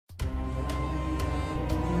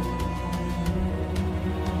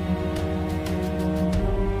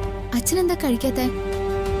അച്ഛനെന്താ കഴിക്കാത്ത?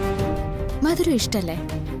 മധുരം ഇഷ്ടല്ലേ?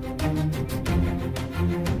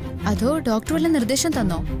 അതോ ഡോക്ടർ വല്ല നിർദ്ദേശം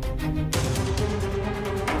തന്നോ?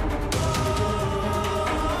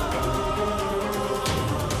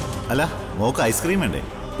 അല്ല, മോക്ക് ഐസ്ക്രീം വേണ്ടേ?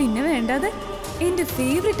 പിന്നെ വേണ്ടാതെ. എന്റെ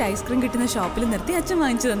ഫേവറേറ്റ് ഐസ്ക്രീം കിട്ടുന്ന ഷോപ്പിൽ നിർത്തി അച്ഛൻ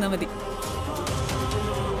വാങ്ങിച്ചു തന്നാ മതി.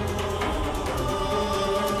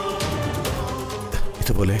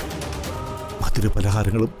 ഇതുപോലെ മധുര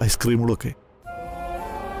പലഹാരങ്ങളും ഐസ്ക്രീമുകളും ഒക്കെ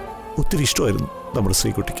ഒത്തിരി ഇഷ്ടമായിരുന്നു നമ്മുടെ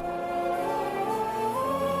ശ്രീകുട്ടിക്ക്.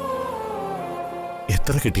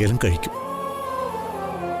 എത്ര കിട്ടിയാലും കഴിക്കും.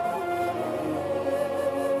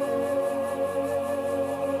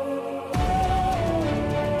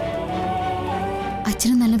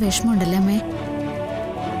 അച്ഛന് നല്ല വിഷമമുണ്ടല്ലോ അമ്മേ.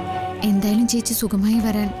 എന്തായാലും ചേച്ചി സുഖമായി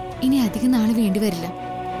വരാൻ ഇനി അധികം നാള് വേണ്ടിവരില്ല.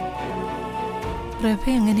 പ്രഭ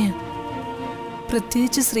എങ്ങനെയാ?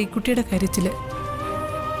 പ്രത്യേകിച്ച് ശ്രീകുട്ടിയുടെ കാര്യത്തില്.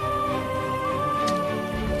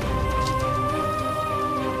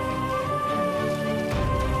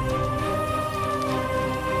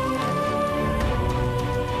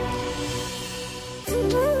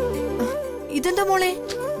 ഇതെന്താ മോളെ?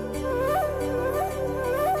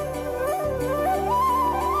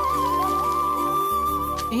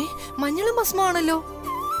 മഞ്ഞളും ഭസ്മാണല്ലോ.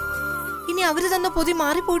 ഇനി അവര് തന്നെ പൊതി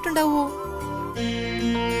മാറിപ്പോയിട്ടുണ്ടാവോ?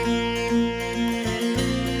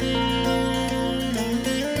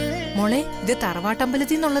 മോളെ, ഇത്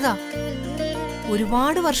തറവാട്ടമ്പലത്തിൽ നിന്നുള്ളതാ.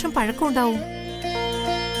 ഒരുപാട് വർഷം പഴക്കം ഉണ്ടാവും.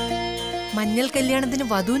 മഞ്ഞൾ കല്യാണത്തിന്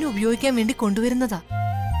വധുവിന് ഉപയോഗിക്കാൻ വേണ്ടി കൊണ്ടുവരുന്നതാ.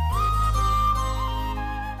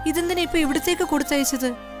 ഇതെന്തിനാ ഇപ്പൊ ഇവിടത്തേക്ക് കൊടുത്തയച്ചത്?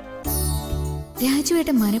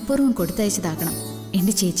 രാജുവേട്ടൻ മനഃപൂർവ്വം കൊടുത്തയച്ചതാക്കണം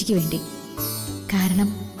എന്റെ ചേച്ചിക്ക് വേണ്ടി. കാരണം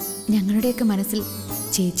ഞങ്ങളുടെയൊക്കെ മനസ്സിൽ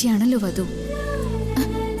ചേച്ചിയാണല്ലോ വധു.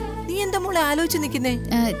 നീ എന്താ മോളെ ആലോചിച്ച് നിൽക്കുന്നേ?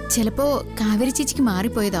 ചിലപ്പോ കാവേരി ചേച്ചിക്ക്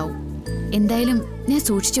മാറിപ്പോയതാവും. എന്തായാലും ഞാൻ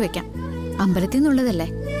സൂക്ഷിച്ചു വെക്കാം. അമ്പലത്തിൽ നിന്നുള്ളതല്ലേ,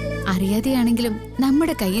 അറിയാതെയാണെങ്കിലും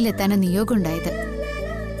നമ്മുടെ കയ്യിലെത്താനാ നിയോഗം ഉണ്ടായത്.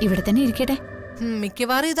 ഇവിടെ തന്നെ ഇരിക്കട്ടെ.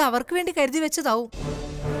 മിക്കവാറും ഇത് അവർക്ക് വേണ്ടി കരുതി വെച്ചതാവും.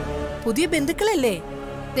 പുതിയ ബന്ധുക്കളല്ലേ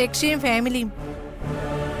രക്ഷയും ഫാമിലിയും.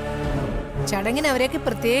 ചടങ്ങിന് അവരെയൊക്കെ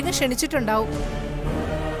പ്രത്യേകം ക്ഷണിച്ചിട്ടുണ്ടാവും.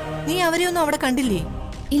 നീ അവരെ ഒന്നും അവിടെ കണ്ടില്ലേ?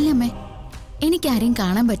 ഇല്ലമ്മേ, എനിക്കാരെയും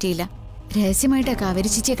കാണാൻ പറ്റിയില്ല. രഹസ്യമായിട്ടാ കാവേരി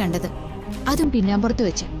ചേച്ചിയെ കണ്ടത്, അതും പിന്നാമ്പുറത്ത്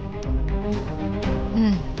വെച്ച്.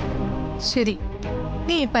 ശരി,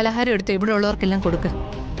 നീ പലഹാരം എടുത്ത് ഇവിടെ ഉള്ളവർക്കെല്ലാം കൊടുക്ക.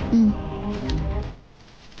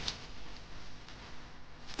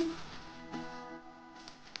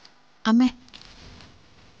 അമ്മേ,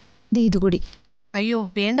 ഇതുകൂടി. അയ്യോ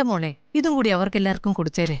വേണ്ട മോളെ, ഇതും കൂടി അവർക്കെല്ലാവർക്കും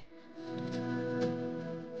കൊടുത്തേരെ.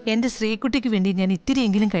 എന്റെ ശ്രീകുട്ടിക്ക് വേണ്ടി ഞാൻ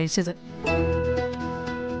ഇത്തിരിയെങ്കിലും കഴിച്ചത്.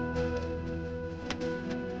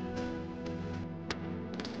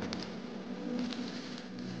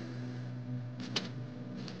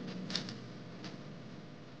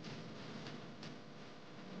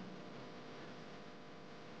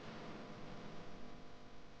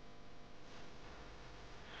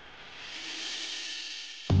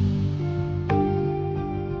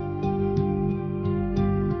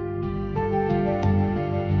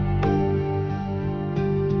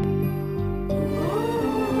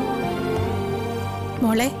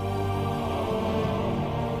 മോളെ,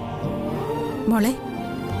 മോളെ,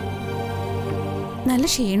 നല്ല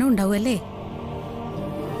ക്ഷീണം ഉണ്ടാവുമല്ലേ?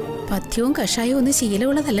 പഥ്യവും കഷായവും ഒന്നും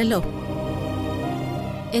ശീലമുള്ളതല്ലോ.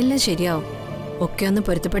 എല്ലാം ശരിയാവും. ഒക്കെ ഒന്ന്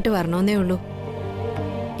പൊരുത്തപ്പെട്ട് വരണമെന്നേ ഉള്ളൂ.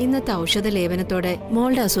 ഇന്നത്തെ ഔഷധ ലേപനത്തോടെ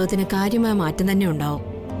മോളുടെ അസുഖത്തിന് കാര്യമായ മാറ്റം തന്നെ ഉണ്ടാവും.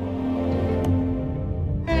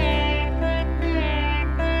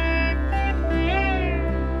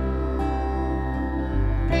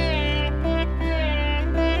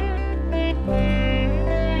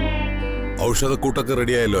 ഔഷധക്കൂട്ടൊക്കെ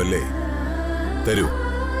റെഡിയായല്ലോ അല്ലേ? തരൂ.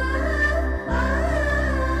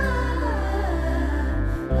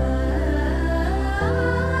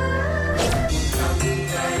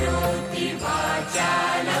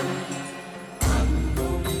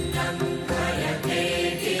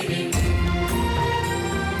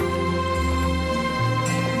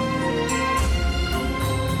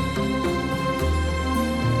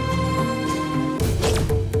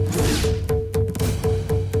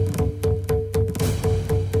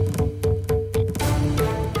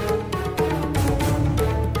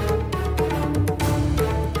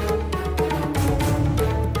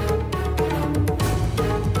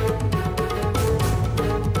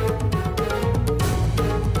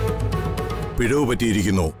 പിഴവ്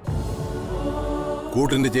പറ്റിയിരിക്കുന്നു.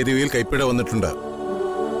 കൂട്ടിന്റെ ചേരുവയിൽ കൈപ്പിഴ വന്നിട്ടുണ്ട്.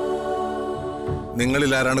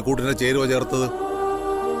 നിങ്ങളിൽ ആരാണ് കൂട്ടിന്റെ ചേരുവ ചേർത്തത്?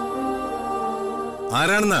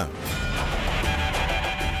 ആരാണെന്ന്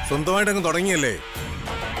സ്വന്തമായിട്ടങ്ങ് തുടങ്ങിയല്ലേ?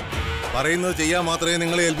 പറയുന്നത് ചെയ്യാൻ മാത്രമേ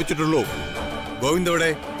നിങ്ങളെ ഏൽപ്പിച്ചിട്ടുള്ളൂ. ഗോവിന്ദ്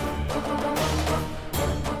എവിടെ?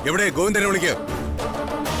 എവിടെ ഗോവിന്ദനെ വിളിക്ക്.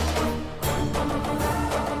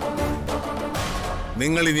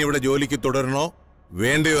 നിങ്ങൾ ഇനി ഇവിടെ ജോലിക്ക് തുടരണോ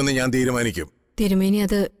വേണ്ടയോ എന്ന് ഞാൻ തീരുമാനിക്കും. തിരുമേനി,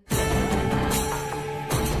 അത്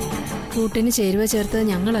കൂട്ടിന് ചേരുവ ചേർത്തത്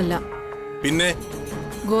ഞങ്ങളല്ല, പിന്നെ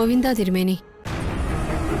ഗോവിന്ദ തിരുമേനി.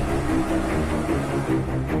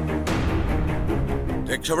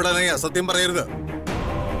 രക്ഷപ്പെടാനായി അസത്യം പറയരുത്.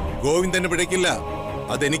 ഗോവിന്ദനെ പിഴയ്ക്കില്ല,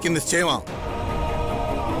 അതെനിക്ക് നിശ്ചയമാ.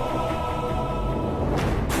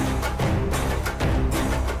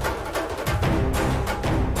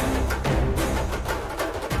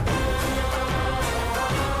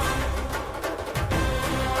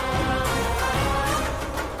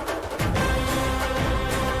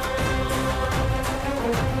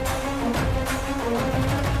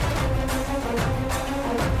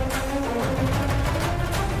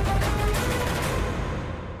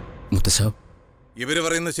 മുത്തശ്ശ, ഇവര്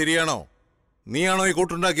പറയുന്നത് ശരിയാണോ? നീയാണോ ഈ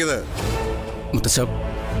കൂട്ടുണ്ടാക്കിയത്? മുത്തശ്ശ,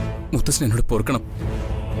 മുത്തശ്ശൻ എന്നോട് പൊറുക്കണം.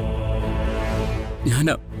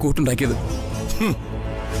 ഞാനാ കൂട്ടുണ്ടാക്കിയത്.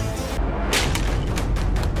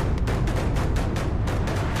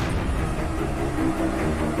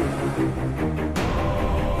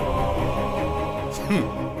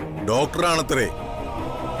 ഡോക്ടറാണത്രേ.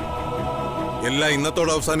 എല്ലാം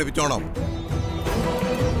ഇന്നത്തോടെ അവസാനിപ്പിച്ചോണം.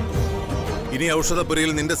 ഇനി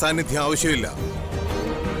ഔഷധപ്പുരയിൽ നിന്റെ സാന്നിധ്യം ആവശ്യമില്ല.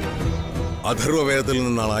 അഥർവവേദത്തിൽ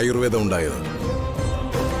നിന്നാണ് ആയുർവേദം ഉണ്ടായത്.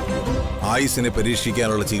 ആയുസിനെ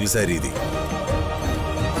പരീക്ഷിക്കാനുള്ള ചികിത്സാ രീതി,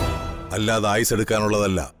 അല്ലാതെ ആയുസ്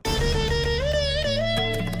എടുക്കാനുള്ളതല്ല.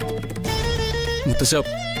 മുത്തശ്ശ,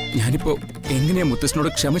 ഞാനിപ്പോ എങ്ങനെയാ മുത്തശ്ശനോട്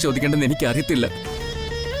ക്ഷമ ചോദിക്കേണ്ടെന്ന് എനിക്ക് അറിയത്തില്ല.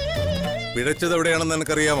 പിഴച്ചത് എവിടെയാണെന്ന്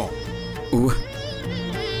നിനക്കറിയാമോ?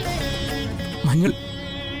 മഞ്ഞൾ.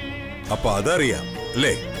 അപ്പൊ അതറിയാം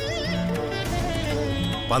അല്ലേ?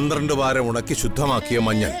 12 വാരം ഉണക്കി ശുദ്ധമാക്കിയ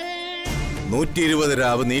മഞ്ഞൾ 120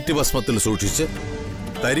 രാവ് നീറ്റുഭസ്മത്തിൽ സൂക്ഷിച്ച്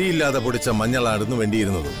തരിയില്ലാതെ പൊടിച്ച മഞ്ഞളായിരുന്നു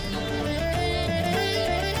വേണ്ടിയിരുന്നത്.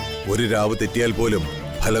 ഒരു രാവ് തെറ്റിയാൽ പോലും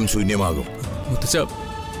ഫലം ശൂന്യമാകും. മുത്തശ്ശ,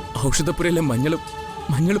 ഔഷധപ്പുരയിലെ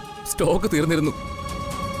മഞ്ഞളും സ്റ്റോക്ക് തീർന്നിരുന്നു.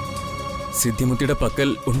 സിദ്ധിമുത്തിയുടെ പക്കൽ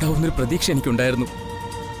ഉണ്ടാവുന്നൊരു പ്രതീക്ഷ എനിക്കുണ്ടായിരുന്നു.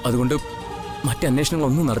 അതുകൊണ്ട്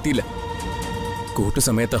മറ്റന്വേഷണങ്ങളൊന്നും നടത്തിയില്ല.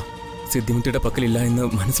 കൂട്ടുസമയത്താ സിദ്ധിമുത്തിയുടെ പക്കലില്ല എന്ന്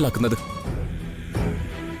മനസ്സിലാക്കുന്നത്.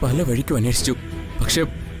 പല വഴിക്കും അന്വേഷിച്ചു, പക്ഷെ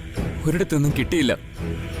ഒരിടത്തൊന്നും കിട്ടിയില്ല.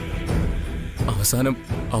 അവസാനം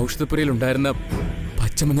ഔഷധപ്പുരയിൽ ഉണ്ടായിരുന്ന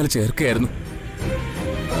പച്ചമഞ്ഞൾ ചേർക്കുകയായിരുന്നു.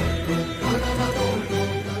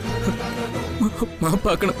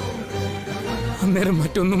 മാപ്പാക്കണം. അന്നേരം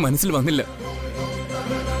മറ്റൊന്നും മനസ്സിൽ വന്നില്ല.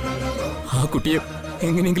 ആ കുട്ടിയെ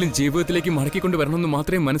എങ്ങനെയെങ്കിലും ജീവിതത്തിലേക്ക് മടക്കിക്കൊണ്ട് വരണമെന്ന്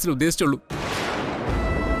മാത്രമേ മനസ്സിൽ ഉദ്ദേശിച്ചുള്ളൂ.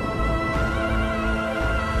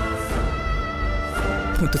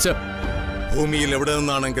 മുത്തച്ഛ, ഭൂമിയിൽ എവിടെ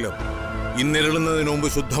നിന്നാണെങ്കിലും ഇന്നിരളുന്നതിന് മുമ്പ്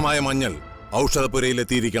ശുദ്ധമായ മഞ്ഞൾ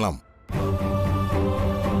ഔഷധപ്പുരയിലെത്തിയിരിക്കണം.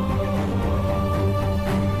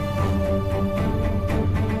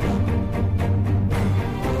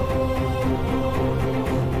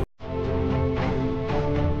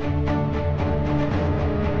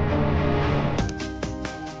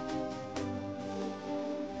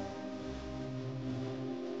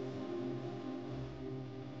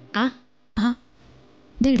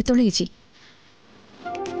 എടുത്തോളൂ ചേച്ചി.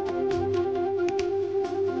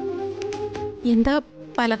 എന്താ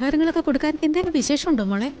പലഹാരങ്ങളൊക്കെ കൊടുക്കാൻ എന്തെങ്കിലും വിശേഷമുണ്ടോ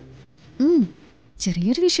മോളെ?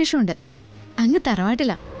 ചെറിയൊരു വിശേഷമുണ്ട്. അങ്ങ്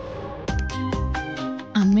തറവാട്ടില്ല.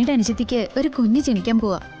 അമ്മയുടെ അനുജത്തിക്ക് ഒരു കുഞ്ഞ് ജനിക്കാൻ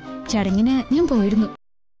പോവാ. ചടങ്ങിന് ഞാൻ പോയിരുന്നു.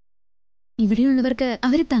 ഇവിടെയുള്ളവർക്ക്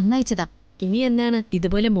അവര് തന്നയച്ചതാ. ഇനി എന്നാണ്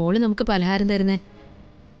ഇതുപോലെ മോള് നമുക്ക് പലഹാരം തരുന്നേ?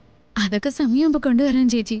 അതൊക്കെ സമയമാകുമ്പോ കൊണ്ടുവരാൻ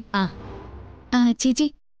ചേച്ചി. ചേച്ചി,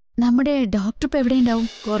 നമ്മുടെ ഡോക്ടർ ഇപ്പൊ എവിടെ ഉണ്ടാവും?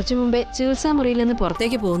 കുറച്ചു മുമ്പേ ചികിത്സാ മുറിയിൽ നിന്ന്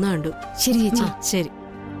പുറത്തേക്ക് പോകുന്ന കണ്ടു. ശരി ചേച്ചി. ശരി.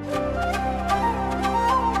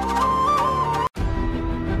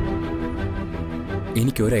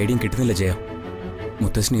 എനിക്കൊരു ഐഡിയയും കിട്ടുന്നില്ല ജയ.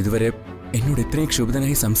 മുത്തശ്ശൻ ഇതുവരെ എന്നോട് ഇത്രയും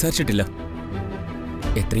ക്ഷുഭിതനായി സംസാരിച്ചിട്ടില്ല.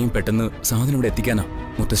 എത്രയും പെട്ടെന്ന് സാധനം ഇവിടെ എത്തിക്കാനാ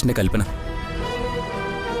മുത്തശ്ശന്റെ കൽപ്പന.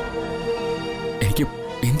 എനിക്ക്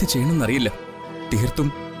എന്ത് ചെയ്യണമെന്നറിയില്ല. തീർത്തും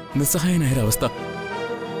നിസ്സഹായനായൊരവസ്ഥ.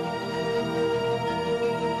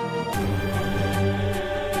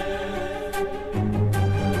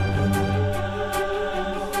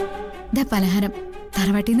 പലഹാരം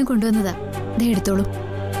തറവാട്ടിൽ നിന്ന് കൊണ്ടുവന്നതാ. ദേ എടുത്തോളൂ.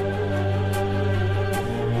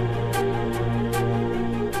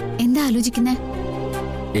 എന്താ ആലോചിക്കുന്നേ?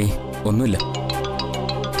 ഒന്നുമില്ല.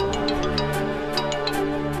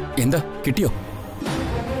 എന്താ കിട്ടിയോ?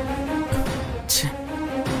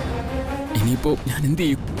 ഇനിയിപ്പോ ഞാൻ എന്ത്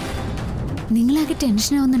ചെയ്യും? നിങ്ങളാകെ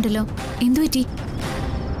ടെൻഷൻ ആവുന്നുണ്ടല്ലോ. എന്തു പറ്റി?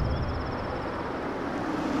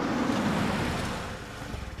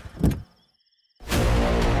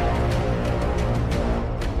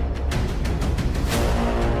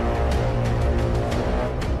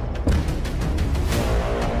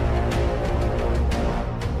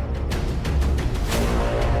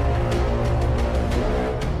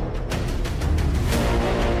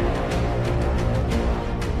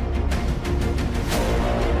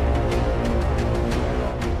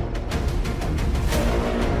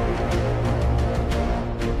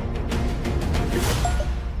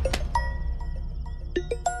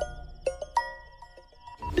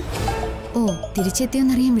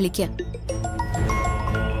 തിരിച്ചെത്തിയോന്നറിയാൻ വിളിക്ക.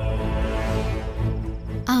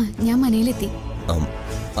 ആ, ഞാൻ മനയിലെത്തി.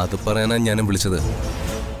 അത് പറയാനാ ഞാനും വിളിച്ചത്.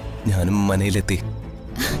 ഞാനും മനയിലെത്തി.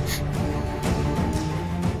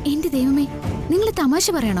 എന്റെ ദൈവമേ, നിങ്ങൾ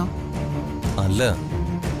തമാശ പറയണോ? അല്ല,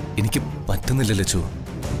 എനിക്ക് പറ്റുന്നില്ല ലച്ചു.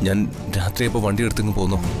 ഞാൻ രാത്രിയപ്പോ വണ്ടി എടുത്തങ്ങ്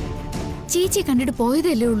പോന്നു. ചേച്ചിയെ കണ്ടിട്ട്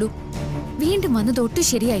പോയതല്ലേ ഉള്ളൂ. വീണ്ടും വന്നത് ഒട്ടും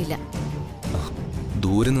ശരിയായില്ല.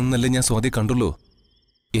 ദൂരെ നിന്നല്ലേ ഞാൻ സ്വാതി കണ്ടുള്ളൂ.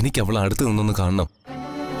 എനിക്ക് അവളെ അടുത്ത് നിന്നൊന്ന് കാണണം.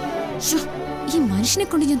 ഈ മനുഷ്യനെ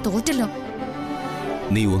കൊണ്ട് ഞാൻ തോറ്റല്ലോ.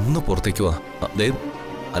 നീ ഒന്ന് പുറത്തേക്ക് വാ,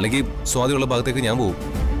 അല്ലെങ്കിൽ സ്വാതിയുള്ള ഭാഗത്തേക്ക് ഞാൻ പോവും.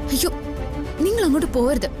 അയ്യോ, നിങ്ങൾ അങ്ങോട്ട്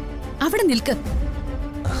പോവരുത്, അവിടെ നിൽക്ക്.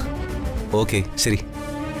 ഓക്കെ, ശരി.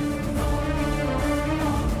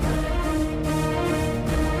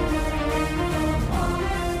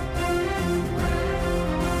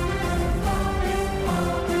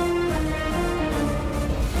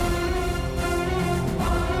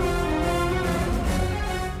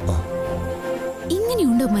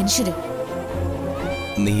 ഇങ്ങനെയുണ്ടോ മനുഷ്യര്?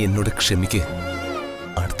 നീ എന്നോട് ക്ഷമിക്ക്.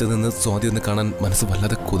 അടുത്ത് നിന്ന് സ്വാതി ഒന്ന് കാണാൻ മനസ്സ്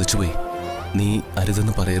വല്ലാതെ കൊതിച്ചുപോയി. നീ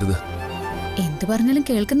അരുതെന്ന് പറയരുത്. എന്തു പറഞ്ഞാലും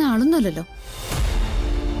കേൾക്കുന്ന ആളൊന്നുമല്ലല്ലോ.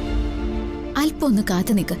 അല്പം ഒന്ന്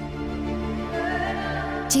കാത്തു നിൽക്ക്.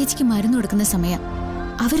 ചേച്ചിക്ക് മരുന്ന് കൊടുക്കുന്ന സമയം.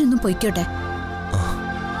 അവരൊന്നും പൊയ്ക്കോട്ടെ.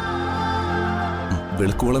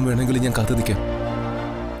 വെളുക്കുവോളം വേണമെങ്കിൽ ഞാൻ കാത്തു നിൽക്കാം.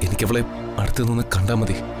 എനിക്കവളെ അടുത്ത് നിന്ന് കണ്ടാൽ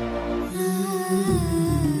മതി.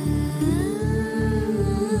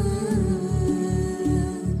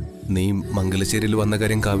 നീ മംഗലശ്ശേരിയിൽ വന്ന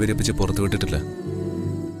കാര്യം കാവേരിപ്പിച്ച് പുറത്തു വിട്ടിട്ടില്ല.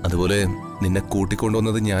 അതുപോലെ നിന്നെ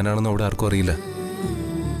കൂട്ടിക്കൊണ്ടുവന്നത് ഞാനാണെന്ന് അവിടെ ആർക്കും അറിയില്ല.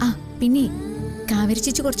 ആ, പിന്നെ കാവേരി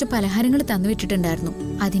ചേച്ചി കുറച്ച് പലഹാരങ്ങൾ തന്നുവിട്ടിട്ടുണ്ടായിരുന്നു.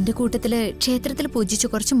 അതിന്റെ കൂട്ടത്തില് ക്ഷേത്രത്തിൽ പൂജിച്ച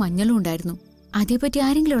കുറച്ച് മഞ്ഞളും ഉണ്ടായിരുന്നു. അതേപറ്റി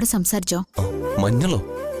ആരെങ്കിലും അവിടെ സംസാരിച്ചോ? മഞ്ഞളോ?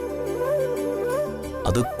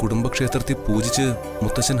 അത് കുടുംബക്ഷേത്രത്തിൽ പൂജിച്ച്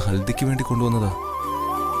മുത്തശ്ശൻ ഹൽദിക്ക് വേണ്ടി കൊണ്ടുവന്നതാ.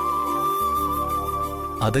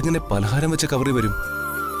 അതെങ്ങനെ പലഹാരം വെച്ച കവറി വരും?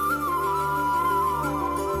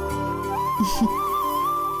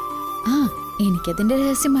 ആ, എനിക്കതിന്റെ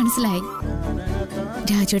രഹസ്യം മനസ്സിലായി.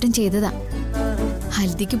 രാജേട്ടൻ ചെയ്തതാ.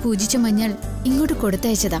 ഹൽദിക്ക് പൂജിച്ച മഞ്ഞൾ ഇങ്ങോട്ട്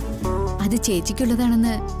കൊടുത്തയച്ചതാ. അത്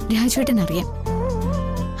ചേച്ചിക്കുള്ളതാണെന്ന് രാജേട്ടൻ അറിയാം.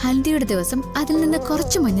 ഹൽദിയുടെ ദിവസം അതിൽ നിന്ന്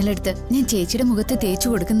കുറച്ച് മഞ്ഞളെടുത്ത് ഞാൻ ചേച്ചിയുടെ മുഖത്ത് തേച്ചു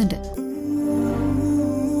കൊടുക്കുന്നുണ്ട്.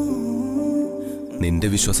 നിന്റെ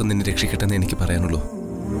വിശ്വാസം നിന്നെ രക്ഷിക്കട്ടെ എന്ന് എനിക്ക് പറയാനുള്ളൂ.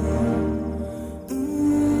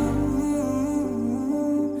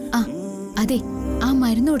 ആ, അതെ, ആ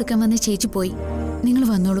മരുന്ന് കൊടുക്കാൻ വന്ന ചേച്ചി പോയി. നിങ്ങൾ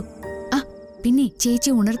വന്നോളൂ. ആ, പിന്നെ ചേച്ചി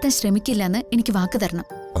ഉണർത്താൻ ശ്രമിക്കില്ലെന്ന് എനിക്ക് വാക്ക് തരണം.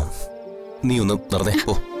 നീ ഒന്ന് നടന്നേ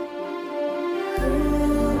പോ.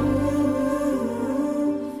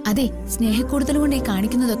 അതെ, സ്നേഹക്കൂടുതൽ കൊണ്ട് ഈ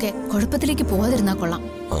കാണിക്കുന്നതൊക്കെ കുഴപ്പത്തിലേക്ക് പോവാതിരുന്നാ കൊള്ളാം.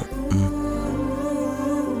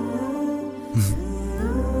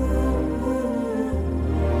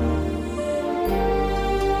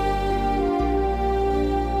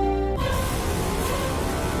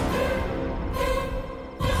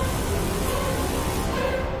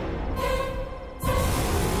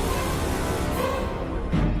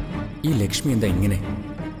 ഈ ലക്ഷ്മി എന്താ ഇങ്ങനെ?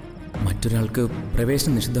 മറ്റൊരാൾക്ക്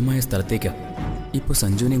പ്രവേശനം നിഷിദ്ധമായ സ്ഥലത്തേക്കാ ഇപ്പോൾ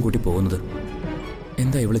സഞ്ജുവിനെയും കൂട്ടി പോകുന്നത്.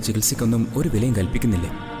 എന്താ ഇവള് ചികിത്സയ്ക്കൊന്നും ഒരു വിലയും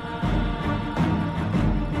കൽപ്പിക്കുന്നില്ലേ?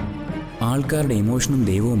 ആൾക്കാരുടെ ഇമോഷനും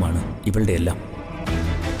ദൈവവുമാണ് ഇവളുടെ എല്ലാം.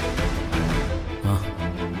 ആ,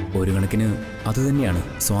 ഒരു കണക്കിന് അതുതന്നെയാണ്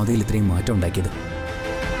സ്വാതിയിൽ ഇത്രയും മാറ്റം ഉണ്ടാക്കിയത്.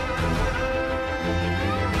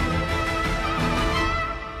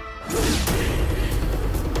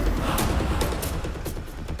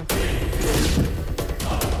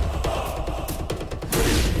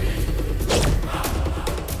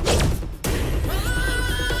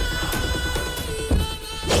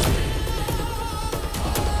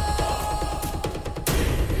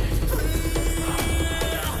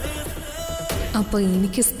 അപ്പൊ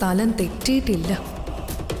എനിക്ക് സ്ഥലം തെറ്റിയിട്ടില്ല.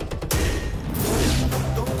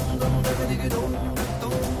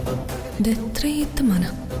 ഇതെത്രയത്ത് മന.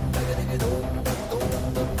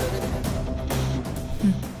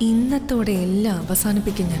 ഇന്നത്തോടെ എല്ലാം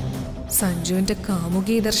അവസാനിപ്പിക്കും ഞാൻ. സഞ്ജുവിന്റെ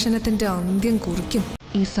കാമുകി ദർശനത്തിന്റെ അന്ത്യം കുറിക്കും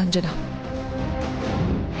ഈ സഞ്ജന.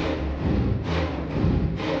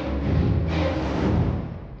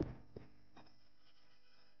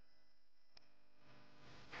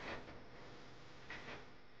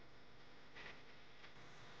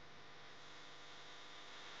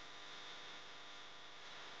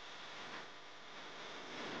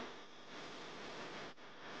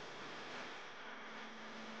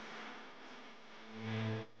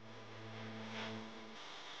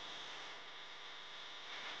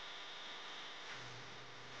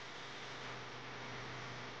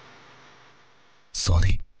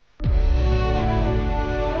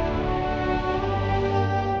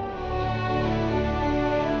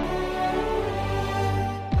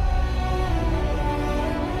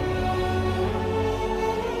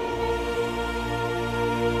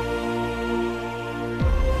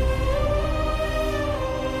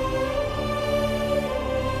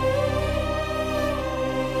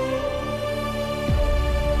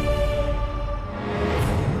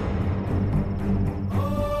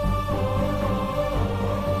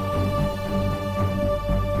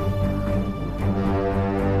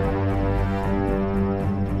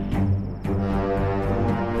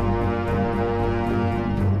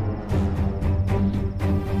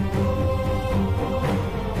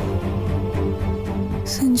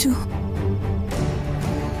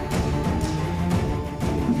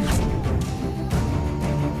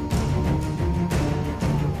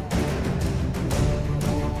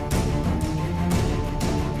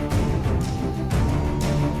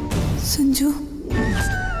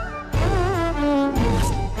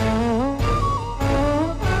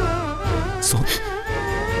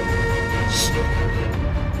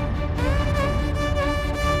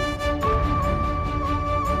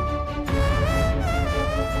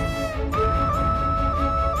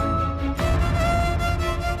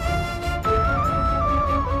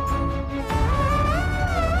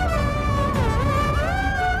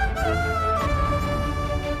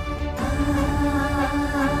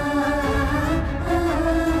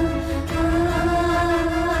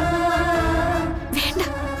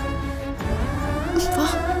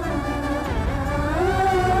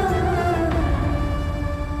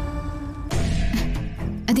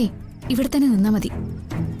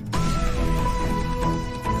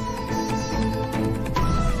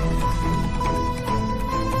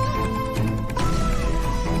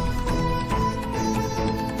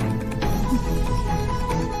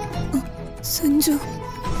 സഞ്ജു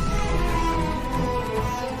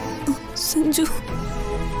സഞ്ജു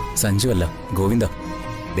സഞ്ജു അല്ല, ഗോവിന്ദ.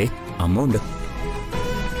 ദേ അമ്മ ഉണ്ട്.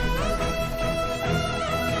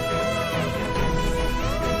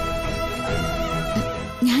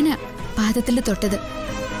 ഞാനാ പാദത്തിൽ തൊട്ടത്.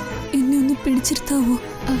 എന്നെ ഒന്ന് പിടിച്ചിരുത്താവോ?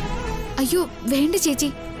 അയ്യോ വേണ്ട ചേച്ചി.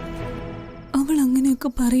 അവൾ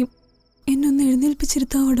അങ്ങനെയൊക്കെ പറയും. എന്നൊന്ന്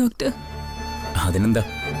എഴുന്നേൽപ്പിച്ചിരുത്താവോ ഡോക്ടർ? അതിനെന്താ,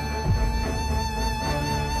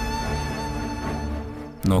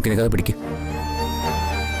 നോക്കി നിൽക്കാതെ പിടിക്ക്.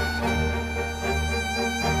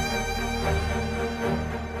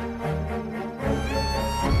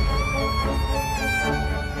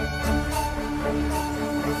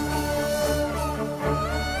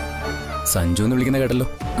 സഞ്ജു എന്ന് വിളിക്കുന്ന കേട്ടല്ലോ.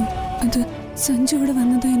 അത് സഞ്ജു ഇവിടെ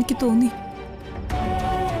വന്നതാ എനിക്ക് തോന്നി.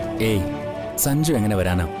 ഏയ്, സഞ്ജു എങ്ങനെ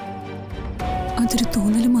വരാനാ? അതൊരു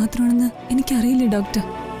തോന്നല് മാത്രമാണെന്ന് എനിക്കറിയില്ല ഡോക്ടർ.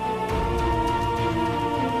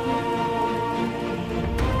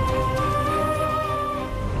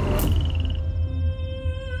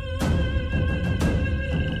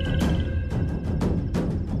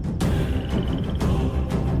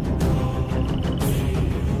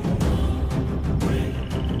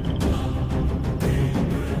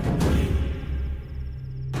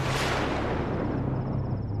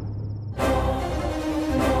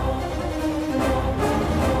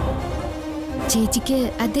 ചേച്ചിക്ക്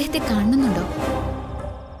അദ്ദേഹത്തെ കാണുന്നുണ്ടോ?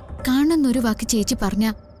 കാണുന്നൊരു വാക്ക് ചേച്ചി പറഞ്ഞ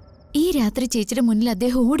ഈ രാത്രി ചേച്ചിയുടെ മുന്നിൽ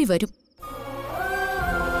അദ്ദേഹം ഓടി വരും.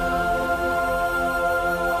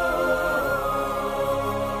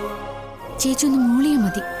 ചേച്ചി ഒന്ന് മൂളിയാ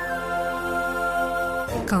മതി.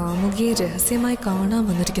 കാമുകിയെ രഹസ്യമായി കാണാൻ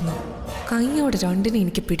വന്നിരിക്കുന്നു. കൈയോടെ രണ്ടിനെ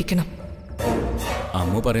എനിക്ക് പിടിക്കണം.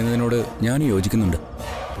 അമ്മു പറയുന്നതിനോട് ഞാൻ യോജിക്കുന്നുണ്ട്.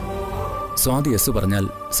 സ്വാതി എസ് പറഞ്ഞാൽ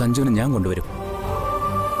സഞ്ജുവിനെ ഞാൻ കൊണ്ടുവരും.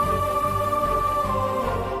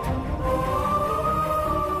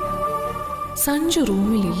 സഞ്ജു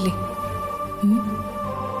റൂമിലില്ലേ?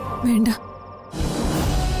 വേണ്ട.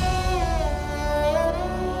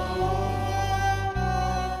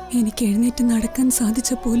 എനിക്ക് എഴുന്നേറ്റ് നടക്കാൻ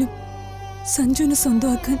സാധിച്ച പോലും സഞ്ജുവിനെ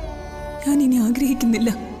സ്വന്തമാക്കാൻ ഞാൻ ഇനി ആഗ്രഹിക്കുന്നില്ല.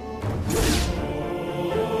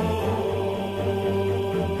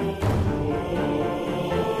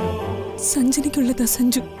 സഞ്ജനയ്ക്കുള്ളതാ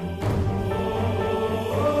സഞ്ജു.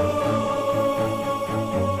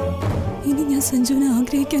 ഇനി ഞാൻ സഞ്ജുവിനെ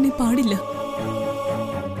ആഗ്രഹിക്കാനേ പാടില്ല.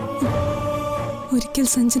 ഒരിക്കൽ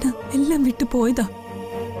സഞ്ജന എല്ലാം വിട്ടു പോയതാ.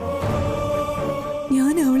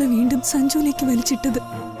 ഞാൻ അവളെ വീണ്ടും സഞ്ജുവിലേക്ക് വലിച്ചിട്ടത്.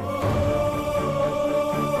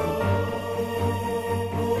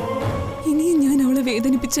 ഇനിയും ഞാൻ അവളെ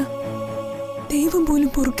വേദനിപ്പിച്ച ദൈവം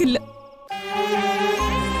പോലും പൊറുക്കില്ല.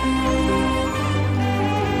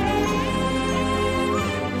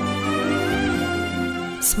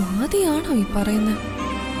 സ്വാതിയാണോ ഈ പറയുന്നത്?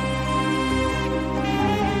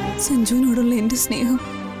 സഞ്ജുവിനോടുള്ള എന്റെ സ്നേഹം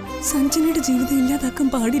സഞ്ജനയുടെ ജീവിതം ഇല്ലാതാക്കാൻ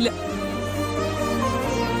പാടില്ല.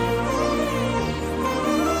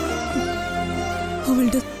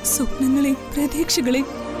 അവളുടെ സ്വപ്നങ്ങളെയും പ്രതീക്ഷകളെയും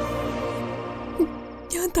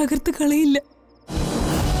ഞാൻ തകർത്ത് കളയില്ല.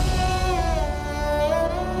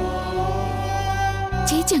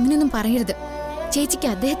 ചേച്ചി അങ്ങനെയൊന്നും പറയരുത്. ചേച്ചിക്ക്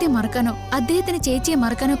അദ്ദേഹത്തെ മറക്കാനോ അദ്ദേഹത്തിന് ചേച്ചിയെ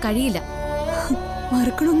മറക്കാനോ കഴിയില്ല.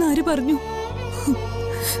 മറക്കണമെന്ന് ആര് പറഞ്ഞു?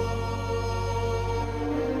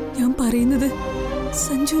 ഞാൻ പറയുന്നത്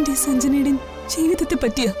സഞ്ജുവിന്റെ സഞ്ജനയുടെയും ജീവിതത്തെ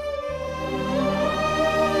പറ്റിയ.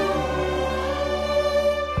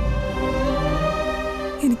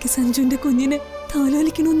 എനിക്ക് സഞ്ജുവിന്റെ കുഞ്ഞിനെ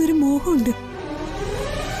താലോലിക്കണമെന്നൊരു മോഹമുണ്ട്.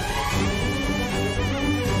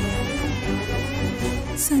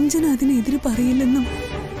 സഞ്ജന അതിനെതിരെ പറയില്ലെന്നും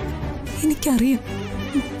എനിക്കറിയാം.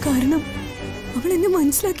 കാരണം അവൾ എന്നെ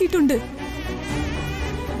മനസ്സിലാക്കിയിട്ടുണ്ട്.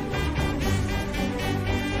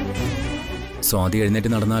 സ്വാതി എഴുന്നേറ്റ്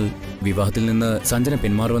നടന്നാൽ വിവാഹത്തിൽ നിന്ന് സഞ്ജന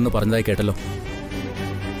പിന്മാറുമെന്ന് പറഞ്ഞതായി കേട്ടല്ലോ.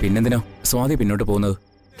 പിന്നെന്തിനാ സ്വാതി പിന്നോട്ട് പോകുന്നത്?